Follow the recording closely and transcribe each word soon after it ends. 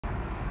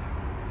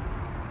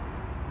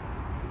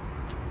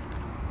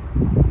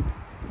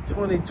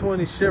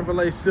2020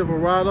 Chevrolet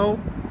Silverado.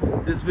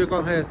 This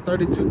vehicle has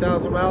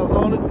 32,000 miles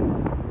on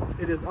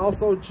it. It is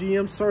also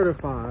GM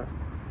certified,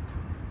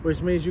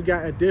 which means you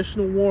got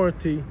additional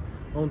warranty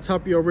on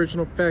top of your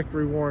original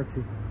factory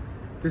warranty.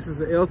 This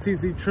is an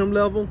LTZ trim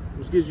level,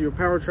 which gives you a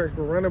power track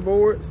for running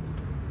boards,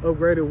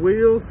 upgraded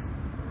wheels,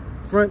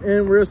 front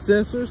and rear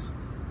sensors,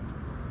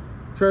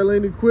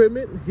 trailing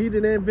equipment,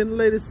 heated and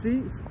ventilated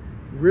seats,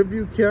 rear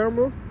view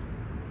camera.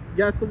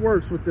 Got the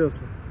works with this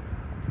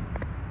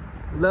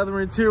one.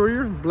 Leather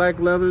interior, black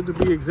leather to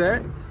be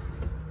exact.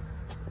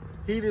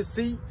 Heated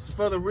seats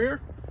for the rear.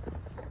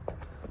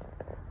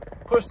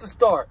 Push to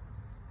start.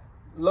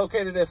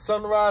 Located at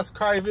Sunrise,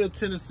 Cryville,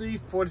 Tennessee,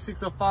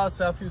 4605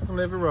 South Houston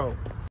Levee Road.